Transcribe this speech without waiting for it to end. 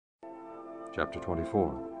Chapter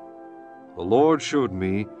 24. The Lord showed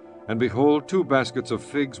me, and behold, 2 baskets of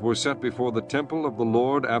figs were set before the temple of the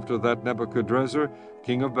Lord, after that Nebuchadrezzar,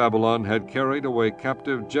 king of Babylon, had carried away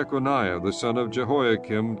captive Jeconiah the son of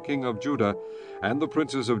Jehoiakim, king of Judah, and the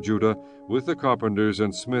princes of Judah, with the carpenters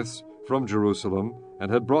and smiths from Jerusalem,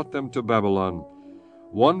 and had brought them to Babylon.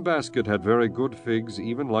 1 basket had very good figs,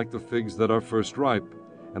 even like the figs that are first ripe,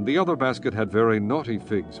 and the other basket had very naughty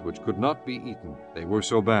figs, which could not be eaten, they were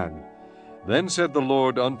so bad. Then said the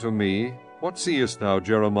Lord unto me, What seest thou,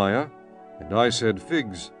 Jeremiah? And I said,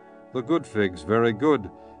 Figs, the good figs, very good,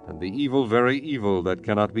 and the evil very evil, that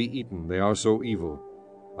cannot be eaten, they are so evil.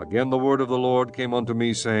 Again the word of the Lord came unto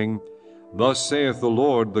me, saying, Thus saith the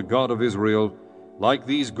Lord, the God of Israel, Like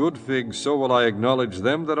these good figs, so will I acknowledge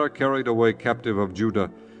them that are carried away captive of Judah,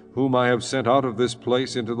 whom I have sent out of this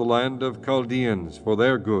place into the land of Chaldeans, for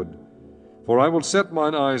their good. For I will set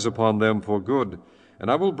mine eyes upon them for good, and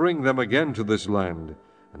I will bring them again to this land.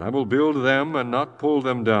 And I will build them, and not pull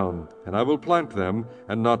them down, and I will plant them,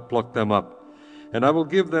 and not pluck them up. And I will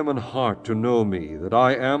give them an heart to know me, that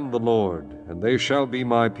I am the Lord, and they shall be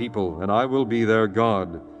my people, and I will be their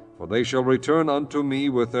God. For they shall return unto me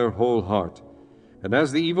with their whole heart. And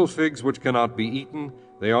as the evil figs which cannot be eaten,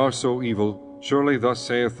 they are so evil. Surely thus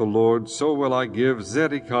saith the Lord, so will I give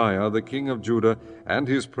Zedekiah the king of Judah, and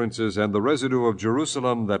his princes, and the residue of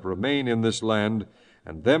Jerusalem that remain in this land,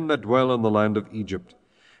 and them that dwell in the land of Egypt.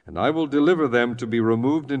 And I will deliver them to be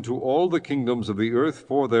removed into all the kingdoms of the earth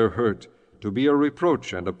for their hurt, to be a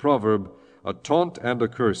reproach and a proverb, a taunt and a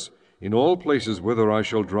curse, in all places whither I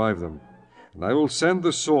shall drive them. And I will send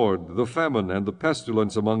the sword, the famine, and the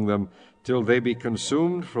pestilence among them, till they be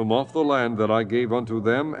consumed from off the land that I gave unto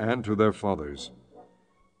them and to their fathers.